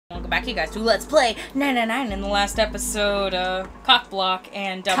back. You guys do Let's Play 999 in the last episode, cock block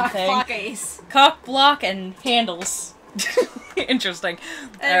and dumb cock thing. Cock block ace. Cock block and handles. Interesting.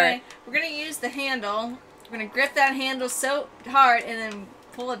 Anyway, Alright. we're gonna use the handle. We're gonna grip that handle so hard and then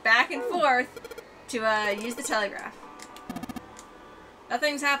pull it back and forth to use the telegraph.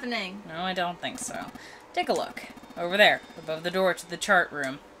 Nothing's happening. No, I don't think so. Take a look. Over there, above the door to the chart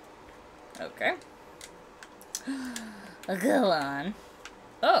room. Okay. Go on.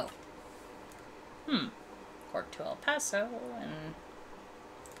 Oh. Cork to El Paso and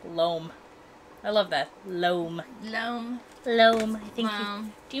Loam. I love that. Loam. Loam. Loam. I think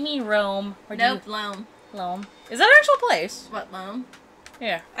Loam. Do you mean Rome? Or Nope, Loam. Loam. Is that an actual place? What, Loam?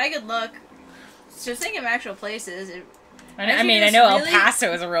 Yeah. I could look. So think of actual places. I mean, I know El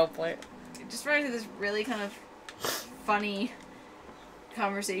Paso is a real place. It just reminds me of this really kind of funny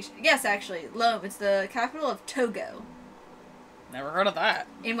conversation. Yes, actually, Loam. It's the capital of Togo. Never heard of that.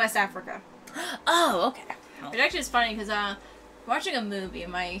 In West Africa. Oh, okay. It actually is funny because watching a movie,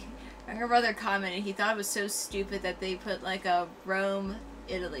 my younger brother commented he thought it was so stupid that they put like a Rome,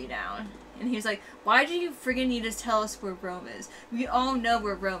 Italy down. And he was like, why do you friggin' need to tell us where Rome is? We all know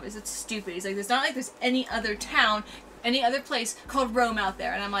where Rome is. It's stupid. He's like, there's not like there's any other town, any other place called Rome out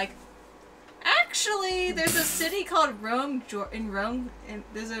there. And I'm like, actually, there's a city called Rome, and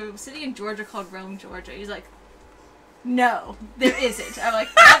there's a city in Georgia called Rome, Georgia. He's like, no, there isn't. I'm like,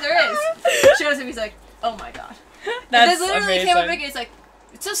 yeah, there is. Shows him, he's like, oh my god. That's and literally amazing. Came up and it's like,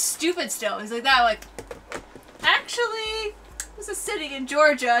 it's so stupid still. He's like that, I'm like, actually, there's a city in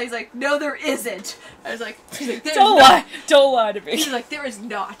Georgia. He's like, no, there isn't. I was like, don't lie. Don't lie to me. He's like, there is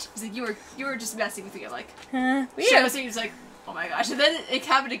not. He's like, you were just messing with me. I'm like, yeah. Shows him, he's like, oh my gosh. And then it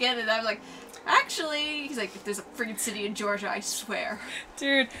happened again, and I was like, actually, he's like, there's a freaking city in Georgia, I swear.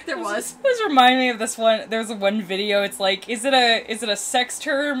 Dude, This remind me of this one. There's one video. It's like, is it a sex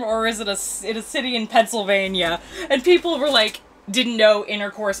term or is it a city in Pennsylvania? And people were like, didn't know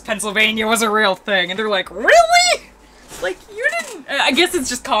intercourse Pennsylvania was a real thing, and they're like, really? Like, you didn't. I guess it's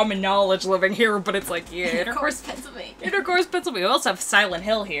just common knowledge living here, but it's like, yeah, intercourse Pennsylvania. Intercourse Pennsylvania. We also have Silent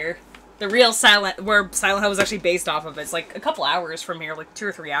Hill here. The real where Silent Hill was actually based off of. It's like a couple hours from here, like 2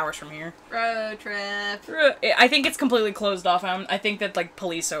 or 3 hours from here. Road trip. I think it's completely closed off. I think that, like,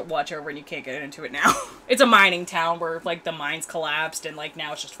 police watch over and you can't get into it now. It's a mining town where, like, the mines collapsed and, like,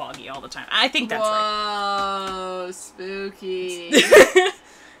 now it's just foggy all the time. I think that's right. Whoa, spooky.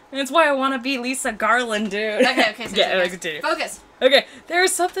 That's why I want to be Lisa Garland, dude. Okay, so continue. Focus. Okay,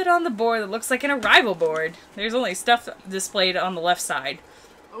 there's something on the board that looks like an arrival board. There's only stuff displayed on the left side.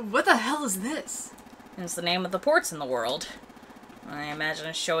 What the hell is this? It's the name of the ports in the world. I imagine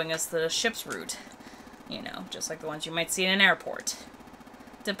it's showing us the ship's route. You know, just like the ones you might see in an airport.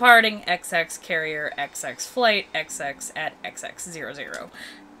 Departing, XX carrier, XX flight, XX at XX00.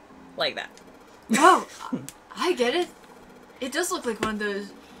 Like that. Oh, I get it. It does look like one of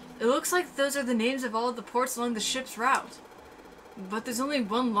those. It looks like those are the names of all of the ports along the ship's route. But there's only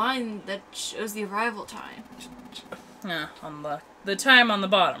one line that shows the arrival time. Yeah, on the time on the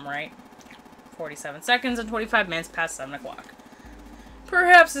bottom, right? 47 seconds and 25 minutes past 7 o'clock.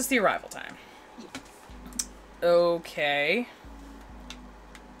 Perhaps it's the arrival time. Okay.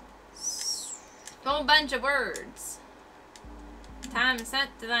 Whole bunch of words. Time is set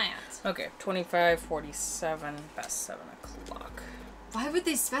to that. Okay, 25, 47 past 7 o'clock. Why would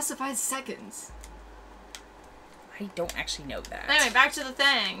they specify seconds? I don't actually know that. Anyway, back to the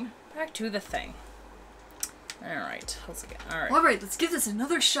thing. Back to the thing. Alright, let's get. Alright. Alright, let's give this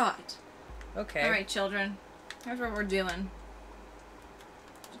another shot. Okay. Alright, children. Here's what we're doing.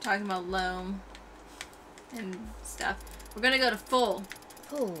 We're talking about loam and stuff. We're gonna go to full.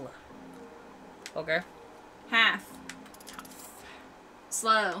 Full. Okay. Half.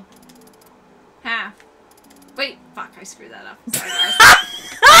 Slow. Half. Wait, fuck, I screwed that up. Sorry, guys.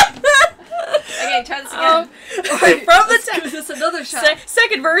 Okay, try this again. From the top. Give this another shot.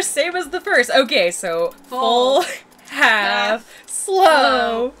 Second verse, same as the first. Okay, so full, half,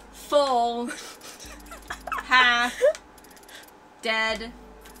 slow, full, half, dead,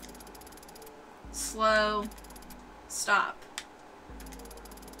 slow, stop.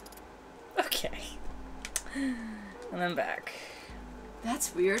 Okay. And then back.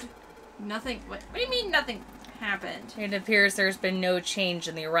 That's weird. Nothing. What do you mean nothing happened? It appears there's been no change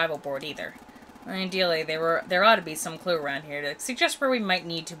in the arrival board either. Ideally, there ought to be some clue around here to suggest where we might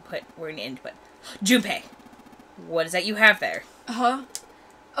need to put. Junpei, what is that you have there? Uh-huh.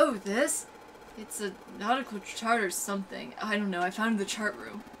 Oh, this? It's a nautical chart or something. I don't know. I found it in the chart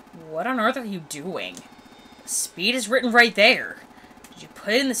room. What on earth are you doing? Speed is written right there. Did you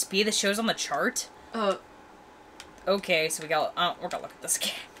put in the speed that shows on the chart? Oh. Okay, so we're gonna look at this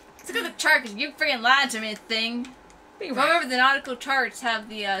again. look at the chart, because you freaking lied to me, thing. Remember, the nautical charts have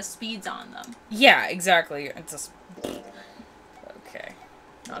the speeds on them. Yeah, exactly. It's just... Okay.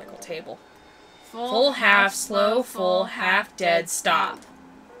 Nautical table. Full, half, slow, full, half, dead, stop.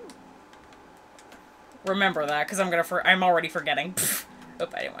 Remember that, because I'm already forgetting. Oh,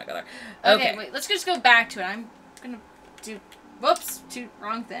 I didn't want to go there. Okay, wait, let's just go back to it. I'm gonna do... Whoops,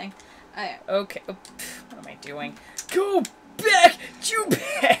 wrong thing. Okay. Oh, what am I doing? Go back,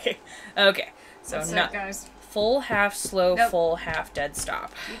 Junpei! Okay, so what's up, guys? Full, half, slow, nope. full, half, dead,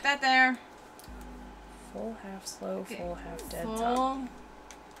 stop. Keep that there. Full, half, slow, okay. full, half, dead, full. stop.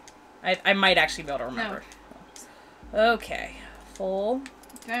 I might actually be able to remember. No. Okay. Full.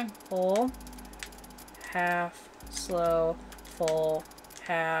 Okay. Full. Half, slow, full,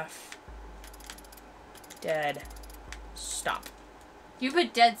 half, dead, stop. You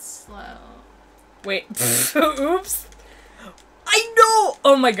put dead slow. Wait. Oops. I know!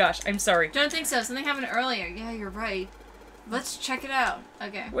 Oh my gosh, I'm sorry. Don't think so. Something happened earlier. Yeah, you're right. Let's check it out.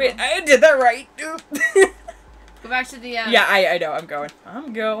 Okay. Wait, I did that right. Go back to the, Yeah, I know. I'm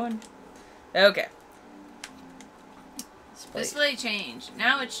going. Okay. Display change.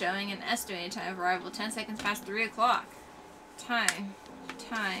 Now it's showing an estimated time of arrival 10 seconds past 3 o'clock. Time.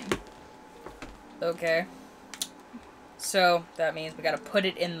 Okay. So, that means we gotta put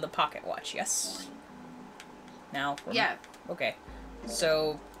it in the pocket watch, yes? Now? Yeah. Okay.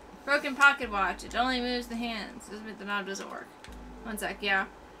 So... Broken pocket watch. It only moves the hands. The knob doesn't work. One sec, yeah.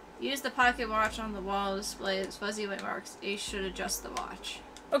 Use the pocket watch on the wall display as fuzzy white marks. Ace should adjust the watch.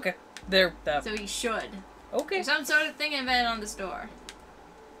 Okay. So he should. Okay. There's some sort of thing invented on this door.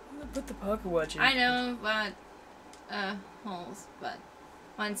 Put the pocket watch in. I know, but... holes. But...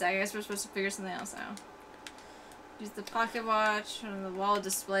 One sec, I guess we're supposed to figure something else out. Use the pocket watch on the wall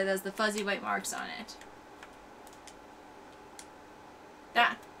display that has the fuzzy white marks on it.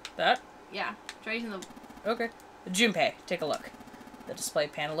 That? Yeah. Try using the... Okay. Junpei, take a look. The display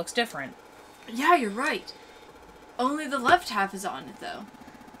panel looks different. Yeah, you're right. Only the left half is on it, though.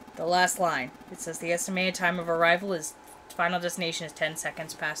 The last line. It says the estimated time of arrival is... Final destination is 10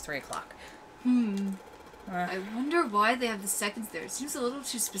 seconds past 3 o'clock. I wonder why they have the seconds there. It seems a little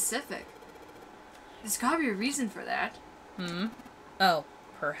too specific. There's gotta be a reason for that. Oh,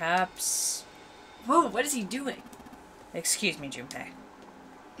 perhaps... Whoa, what is he doing? Excuse me, Junpei.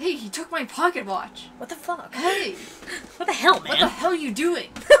 Hey, he took my pocket watch. What the fuck? Hey! What the hell, man? What the hell are you doing?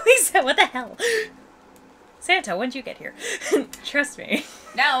 He said, what the hell? Santa, when'd you get here? Trust me.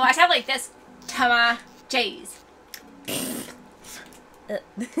 No, I sound like this. Tama Jays.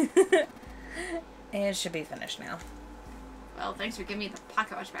 It should be finished now. Well, thanks for giving me the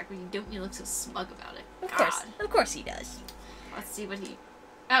pocket watch back, but you don't look so smug about it. Of course he does. Let's see what he...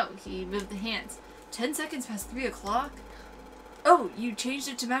 Oh, he moved the hands. 10 seconds past 3 o'clock? Oh, you changed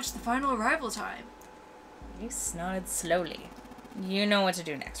it to match the final arrival time. You snotted slowly. You know what to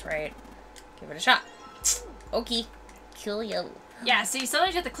do next, right? Give it a shot. Okay. Kill you. Yeah, see,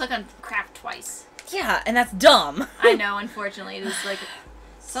 sometimes you have to click on crap twice. Yeah, and that's dumb. I know, unfortunately. It is like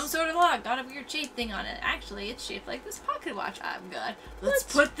some sort of lock, got a weird shape thing on it. Actually, it's shaped like this pocket watch I've got. Let's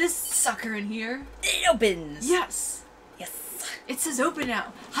put this sucker in here. It opens. Yes. Yes. It says open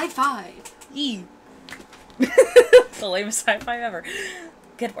now. High five. Yee. The lamest high five ever.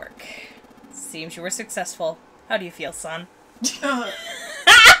 Good work. Seems you were successful. How do you feel, son?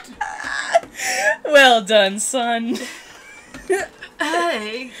 Well done, son.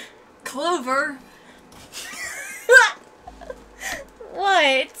 Hey, Clover.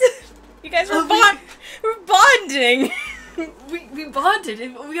 What? You guys were we're bonding. we bonded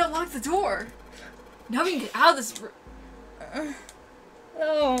and we unlocked the door. Now we can get out of this.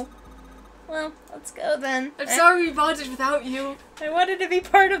 Oh. Well, let's go then. I'm sorry we bonded without you. I wanted to be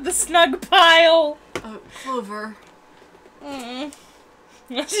part of the snug pile. Oh, Clover. I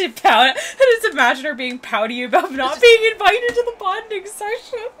just imagine her being pouty about not being invited to the bonding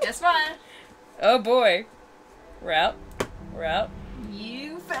session. Guess what? Oh boy. We're out.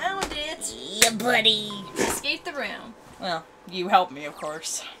 You found it. Yeah, buddy. Escape the room. Well, you helped me, of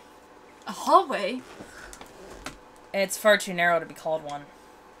course. A hallway? It's far too narrow to be called one.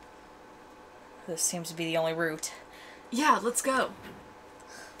 This seems to be the only route. Yeah, let's go.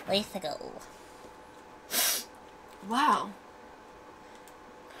 Let's go. Wow.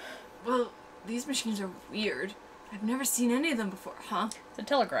 Well, these machines are weird. I've never seen any of them before, huh? It's a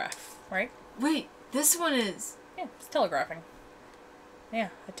telegraph, right? Wait, this one is... Yeah, it's telegraphing. Yeah,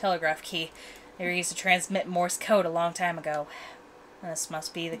 a telegraph key. They were used to transmit Morse code a long time ago. This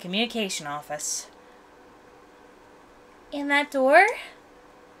must be the communication office. In that door?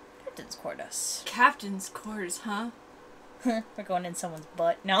 Captain's quarters. Captain's quarters, huh? We're going in someone's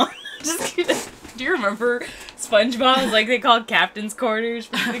butt. No. Do you remember SpongeBob? Like they called captain's quarters.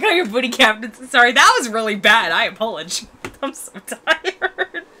 They call your booty captain's. Sorry, that was really bad. I apologize. I'm so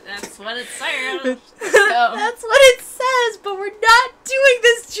tired. That's what it says. That's what it says, but we're not doing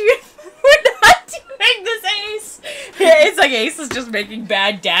this, Judith. We're not doing this, Ace. Yeah, it's like Ace is just making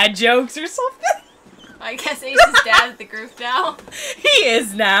bad dad jokes or something. I guess Ace is dad of the group now. He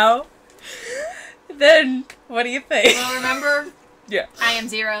is now. Then, what do you think? Well, remember? Yeah. I am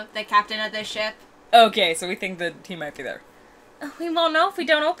Zero, the captain of this ship. Okay, so we think that he might be there. We won't know if we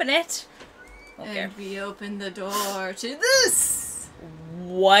don't open it. Okay. And we open the door to this.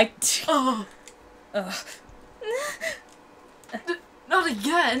 What? Oh. Ugh. Not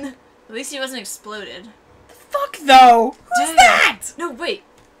again. At least he wasn't exploded. Fuck though. Who's Damn. that? No, wait.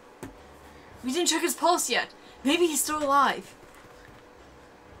 We didn't check his pulse yet. Maybe he's still alive.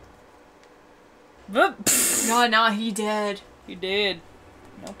 No, he dead. He did.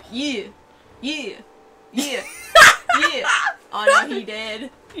 Nope. Yeah. Yeah. Yeah. Yeah. Oh no, he dead.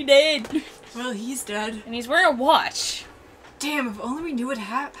 He did. Well, he's dead. And he's wearing a watch. Damn, if only we knew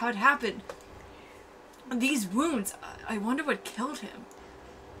how it happened. These wounds, I wonder what killed him.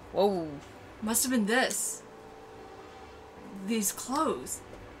 Whoa. Must have been this. These clothes.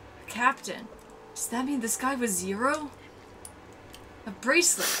 Captain. Does that mean this guy was Zero? A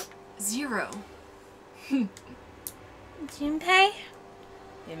bracelet. Zero. Junpei?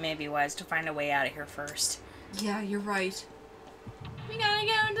 It may be wise to find a way out of here first. Yeah, you're right. We gotta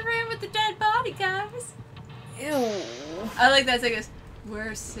go in the room with the dead body, guys. Ew. I like that. It's like this.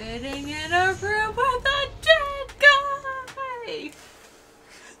 We're sitting in a room with a dead guy.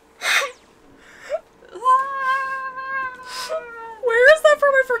 Where is that from?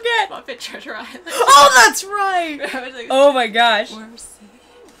 I forget. Muppet Treasure Island. Oh, that's right. Like, Oh my gosh. we're sitting.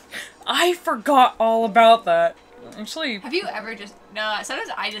 I forgot all about that. Actually, Have you ever just sometimes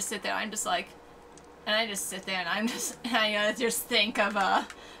I just sit there, I'm just like, and I just sit there and I just think of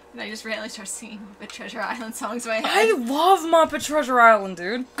and I just randomly start singing Muppet Treasure Island songs in my head. I love Muppet Treasure Island,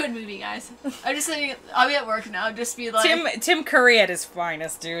 dude. Good movie, guys. I'm just saying, I'll be at work now, just be like Tim Curry at his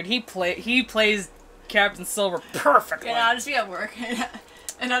finest, dude. He plays Captain Silver perfectly. and I'll just be at work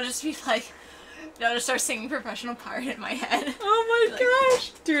and I'll just be like, I'll just start singing Professional Pirate in my head. Oh my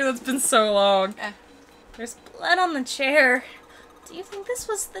gosh, dude, that's been so long. There's blood on the chair. Do you think this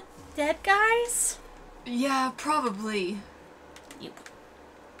was the dead guys? Yeah, probably. Yep.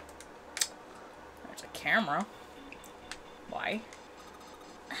 There's a camera. Why?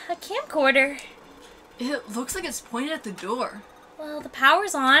 A camcorder. It looks like it's pointed at the door. Well, the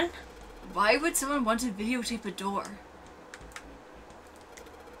power's on. Why would someone want to videotape a door?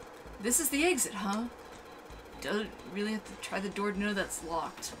 This is the exit, huh? Don't really have to try the door to know that's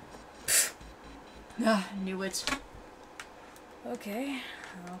locked. Knew it. Okay.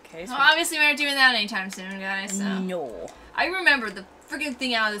 Okay. So Well, obviously we're not doing that anytime soon, guys, so. no. I remember the freaking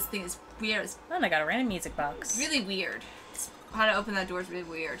thing out of this thing is weird. It's And I got a random music box. really weird. How to open that door is really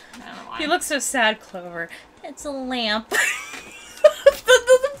weird. I don't know why. You look so sad, Clover. It's a lamp. the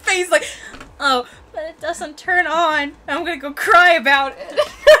face like, oh, but it doesn't turn on. I'm gonna go cry about it.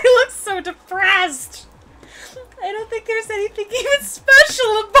 I look so depressed. I don't think there's anything even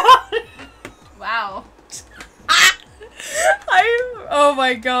special about it. Wow. Oh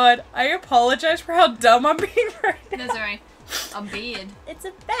my god. I apologize for how dumb I'm being right now. That's alright. A bed. It's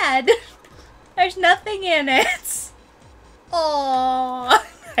a bed. There's nothing in it. Oh,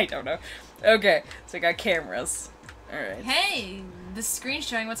 I don't know. Okay, so we got cameras. Alright. Hey, the screen's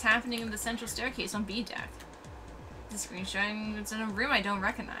showing what's happening in the central staircase on B deck. The screen's showing it's in a room I don't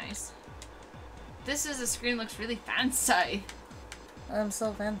recognize. This is a screen looks really fancy. I'm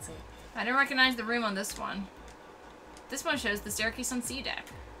so fancy. I don't recognize the room on this one. This one shows the staircase on C deck.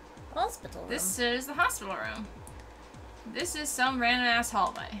 Hospital room. This is the hospital room. This is some random ass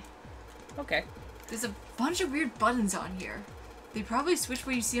hallway. Okay. There's a bunch of weird buttons on here. They probably switch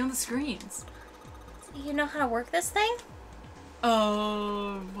what you see on the screens. You know how to work this thing?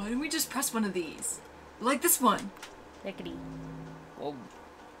 Why don't we just press one of these? Like this one. Rickety. Whoa.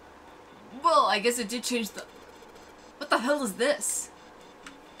 Well, I guess it did change the... What the hell is this?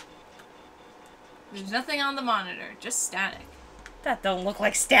 There's nothing on the monitor, just static. That don't look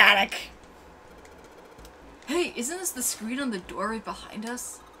like static. Hey, isn't this the screen on the door right behind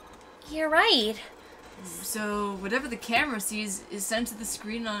us? You're right. So, whatever the camera sees is sent to the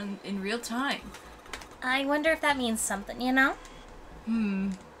screen in real time. I wonder if that means something, you know?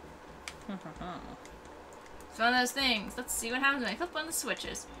 It's one of those things. Let's see what happens when I flip on the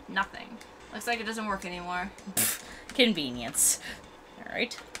switches. Nothing. Looks like it doesn't work anymore. Convenience.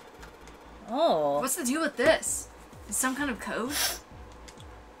 Alright. Oh. What's the deal with this? Is some kind of code?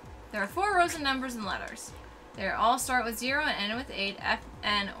 There are 4 rows of numbers and letters. They all start with 0 and end with 8, F,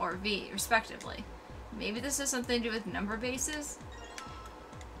 N, or V, respectively. Maybe this has something to do with number bases?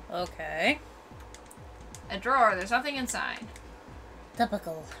 Okay. A drawer, there's nothing inside.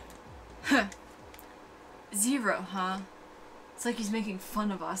 Typical. 0, huh? It's like he's making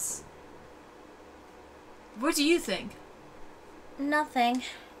fun of us. What do you think? Nothing.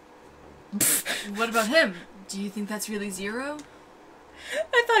 What about him? Do you think that's really 0?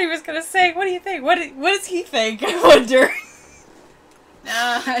 I thought he was gonna say, what do you think? What does he think? I wonder.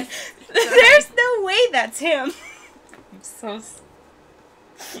 There's no way that's him. I'm so...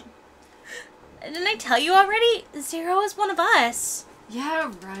 Didn't I tell you already? 0 is one of us.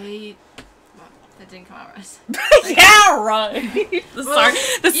 Yeah, right. Well, that didn't come out right. Yeah, right.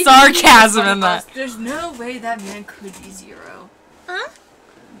 The sarcasm in that. There's no way that man could be 0. Huh?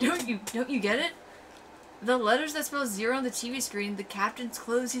 Don't you get it? The letters that spell 0 on the TV screen, the captain's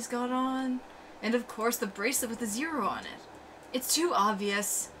clothes he's got on, and of course the bracelet with the 0 on it. It's too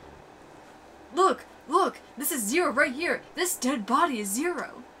obvious. Look, this is 0 right here. This dead body is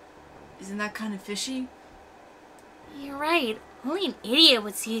 0. Isn't that kind of fishy? You're right. Only an idiot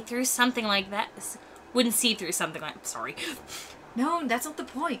would see through something like that. Wouldn't see through something like... Sorry. No, that's not the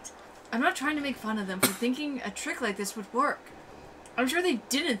point. I'm not trying to make fun of them for thinking a trick like this would work. I'm sure they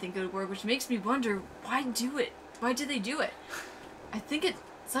didn't think it would work, which makes me wonder, why do it? Why did they do it? I think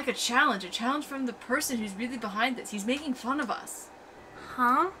it's like a challenge from the person who's really behind this. He's making fun of us.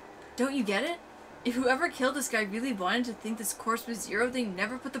 Huh? Don't you get it? If whoever killed this guy really wanted to think this corpse was 0, they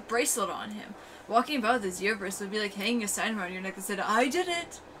never put the bracelet on him. Walking about with the 0 bracelet would be like hanging a sign around your neck that said, I did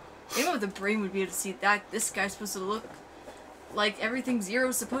it! Anyone with a brain would be able to see that this guy's supposed to look like everything 0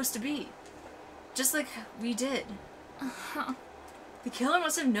 is supposed to be. Just like we did. The killer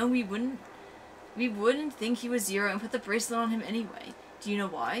must have known we wouldn't think he was 0 and put the bracelet on him anyway. Do you know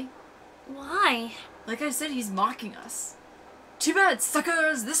why? Why? Like I said, he's mocking us. Too bad,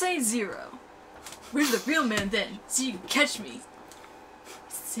 suckers! This ain't 0. Where's the real man then? So you can catch me.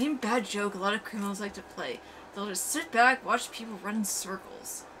 It's the same bad joke a lot of criminals like to play. They'll just sit back, watch people run in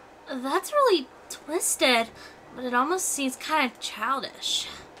circles. That's really twisted, but it almost seems kind of childish.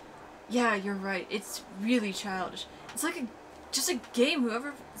 Yeah, you're right. It's really childish. It's like just a game,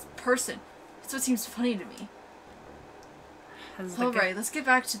 whoever person. That's what seems funny to me. Alright, let's get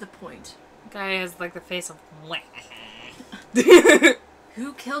back to the point. The guy has like the face of...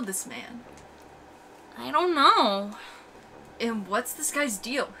 Who killed this man? I don't know. And what's this guy's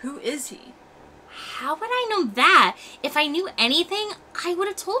deal? Who is he? How would I know that? If I knew anything, I would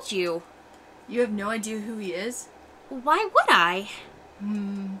have told you. You have no idea who he is? Why would I?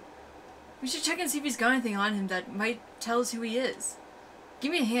 We should check and see if he's got anything on him that might tell us who he is.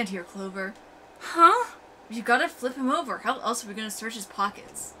 Give me a hand here, Clover. Huh? You gotta flip him over. How else are we gonna search his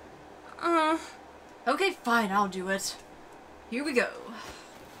pockets? Okay, fine, I'll do it. Here we go.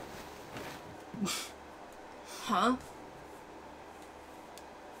 Huh?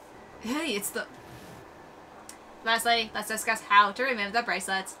 Hey, it's the... Lastly, let's discuss how to remove the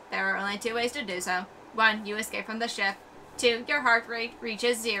bracelets. There are only 2 ways to do so. 1. You escape from the ship. 2. Your heart rate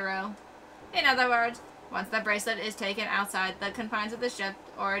reaches 0. In other words, once the bracelet is taken outside the confines of the ship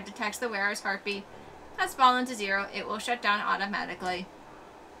or detects the wearer's heartbeat has fallen to 0, it will shut down automatically.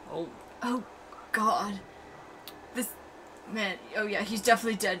 Oh, God. This... Man, oh yeah, he's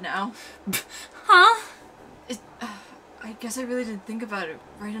definitely dead now. Huh? I guess I really didn't think about it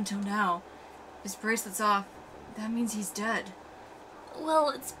right until now. His bracelet's off. That means he's dead. Well,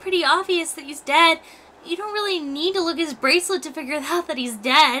 it's pretty obvious that he's dead. You don't really need to look at his bracelet to figure out that he's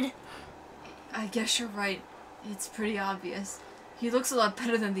dead. I guess you're right. It's pretty obvious. He looks a lot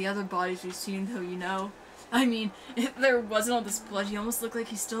better than the other bodies we've seen, though, you know. I mean, if there wasn't all this blood, he almost looked like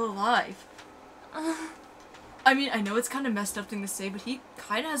he's still alive. I mean, I know it's kind of messed up thing to say, but he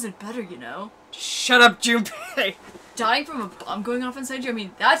kind of has it better, you know. Shut up, Junpei! Dying from a bomb going off inside you, I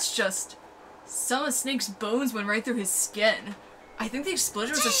mean, that's just... Some of Snake's bones went right through his skin. I think the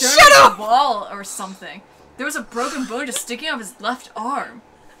explosion was thrown off the wall or something. There was a broken bone just sticking off his left arm.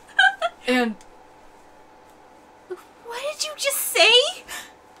 And... What did you just say?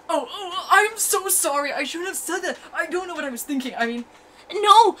 Oh, I'm so sorry. I shouldn't have said that. I don't know what I was thinking. I mean...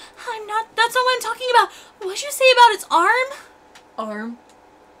 No, I'm not. That's not what I'm talking about. What did you say about its arm? Arm?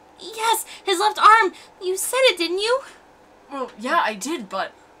 Yes, his left arm. You said it, didn't you? Well, yeah, I did,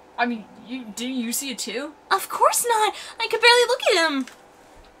 but... I mean, didn't you see it too? Of course not. I could barely look at him.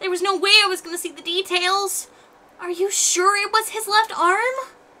 There was no way I was going to see the details. Are you sure it was his left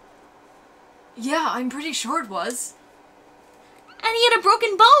arm? Yeah, I'm pretty sure it was. And he had a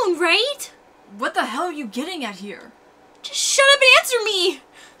broken bone, right? What the hell are you getting at here? Just shut up and answer me!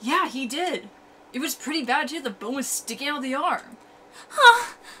 Yeah, he did. It was pretty bad too. The bone was sticking out of the arm.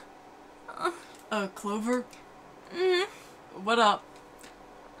 Huh. Clover? What up?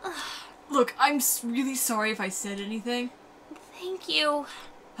 Look, I'm really sorry if I said anything. Thank you.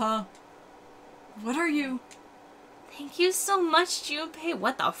 Huh? What are you? Thank you so much, Junpei.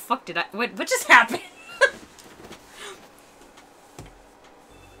 What the fuck did I... What just happened?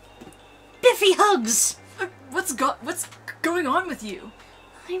 Biffy hugs! What's going on with you?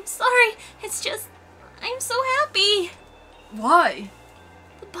 I'm sorry. It's just... I'm so happy. Why?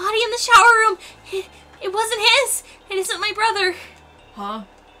 The body in the shower room. It wasn't his. It isn't my brother. Huh?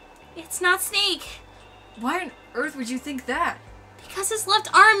 It's not Snake. Why on earth would you think that? Because his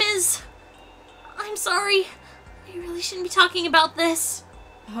left arm is... I'm sorry. I really shouldn't be talking about this.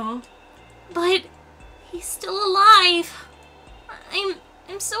 Huh? But he's still alive.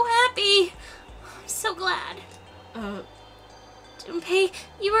 I'm so happy. I'm so glad. Junpei,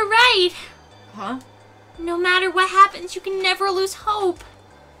 you were right. Huh? No matter what happens, you can never lose hope.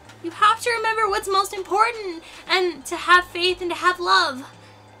 You have to remember what's most important, and to have faith and to have love.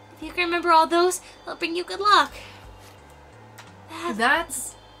 If you can remember all those, it'll bring you good luck.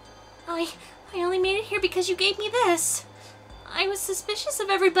 That's... I only made it here because you gave me this. I was suspicious of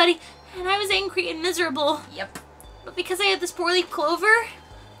everybody, and I was angry and miserable. Yep. But because I had this four-leaf clover,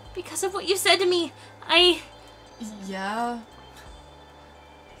 because of what you said to me, Yeah?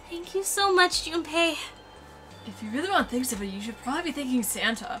 Thank you so much, Junpei. If you really want to think of it, you should probably be thanking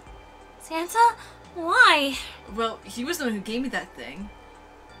Santa. Santa? Why? Well, he was the one who gave me that thing.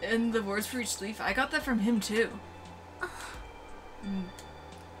 And the words for each leaf, I got that from him too.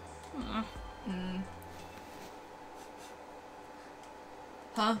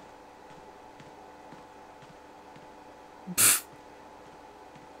 Huh?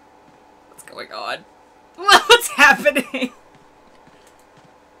 What's going on? What's happening?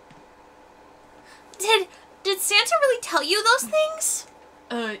 Did Santa really tell you those things?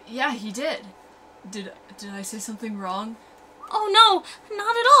 Yeah, he did. Did I say something wrong? Oh no,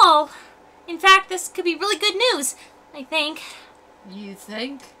 not at all. In fact, this could be really good news, I think. You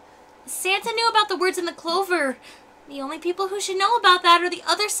think? Santa knew about the words in the clover. The only people who should know about that are the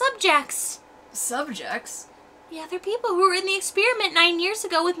other subjects. Subjects? The other people who were in the experiment 9 years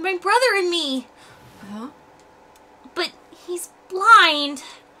ago with my brother and me. Huh? But he's blind.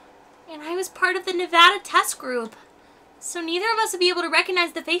 And I was part of the Nevada test group. So neither of us would be able to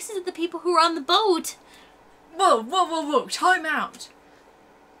recognize the faces of the people who were on the boat. Whoa, time out.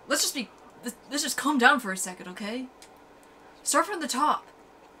 Let's just calm down for a second, okay? Start from the top.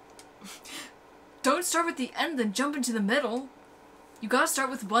 Don't start with the end, then jump into the middle. You gotta start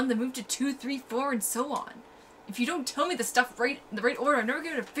with 1, then move to 2, 3, 4, and so on. If you don't tell me the stuff in the right order, I'm never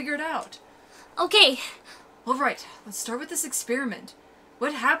gonna figure it out. Okay. Alright, let's start with this experiment.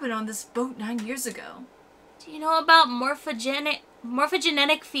 What happened on this boat 9 years ago? Do you know about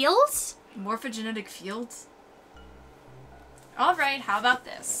morphogenetic fields? Morphogenetic fields? Alright, how about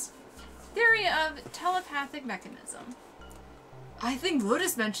this? Theory of telepathic mechanism. I think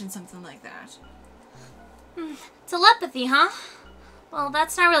Lotus mentioned something like that. Telepathy, huh? Well,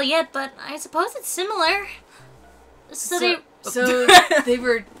 that's not really it, but I suppose it's similar. So they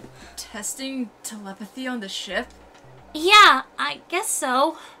were testing telepathy on the ship? Yeah, I guess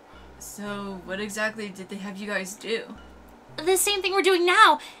so. So, what exactly did they have you guys do? The same thing we're doing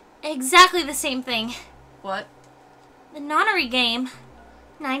now. Exactly the same thing. What? The Nonary game.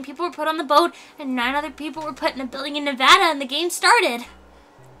 9 people were put on the boat, and 9 other people were put in a building in Nevada, and the game started.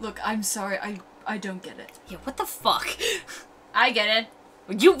 Look, I'm sorry, I don't get it. Yeah, what the fuck? I get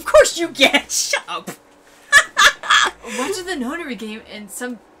it. Of course you get it. Shut up. What did the Nonary game and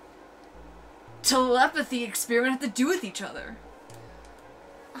some telepathy experiment have to do with each other?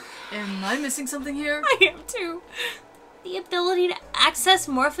 Am I missing something here? I am too. The ability to access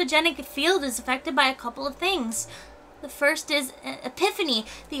morphogenic field is affected by a couple of things. The first is epiphany,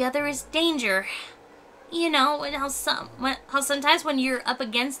 the other is danger. You know, how sometimes when you're up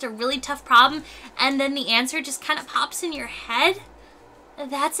against a really tough problem and then the answer just kind of pops in your head?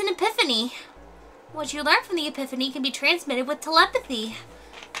 That's an epiphany. What you learn from the epiphany can be transmitted with telepathy.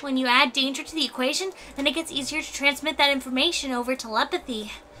 When you add danger to the equation, then it gets easier to transmit that information over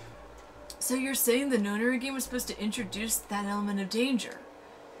telepathy. So you're saying the Nonary game was supposed to introduce that element of danger?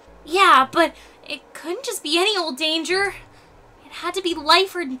 Yeah, but it couldn't just be any old danger. It had to be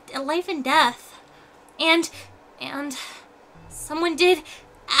life and death. And someone did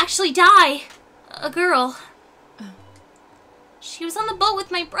actually die. A girl. She was on the boat with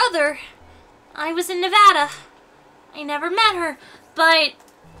my brother. I was in Nevada. I never met her, but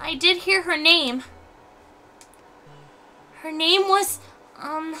I did hear her name. Her name was...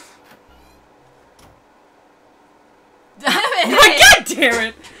 God damn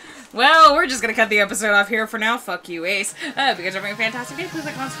it! Well, we're just gonna cut the episode off here for now. Fuck you, Ace. If you guys are having a fantastic day, please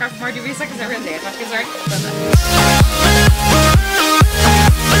like, comment, subscribe for more DV seconds every day. Talk to you guys, alright? Bye-bye.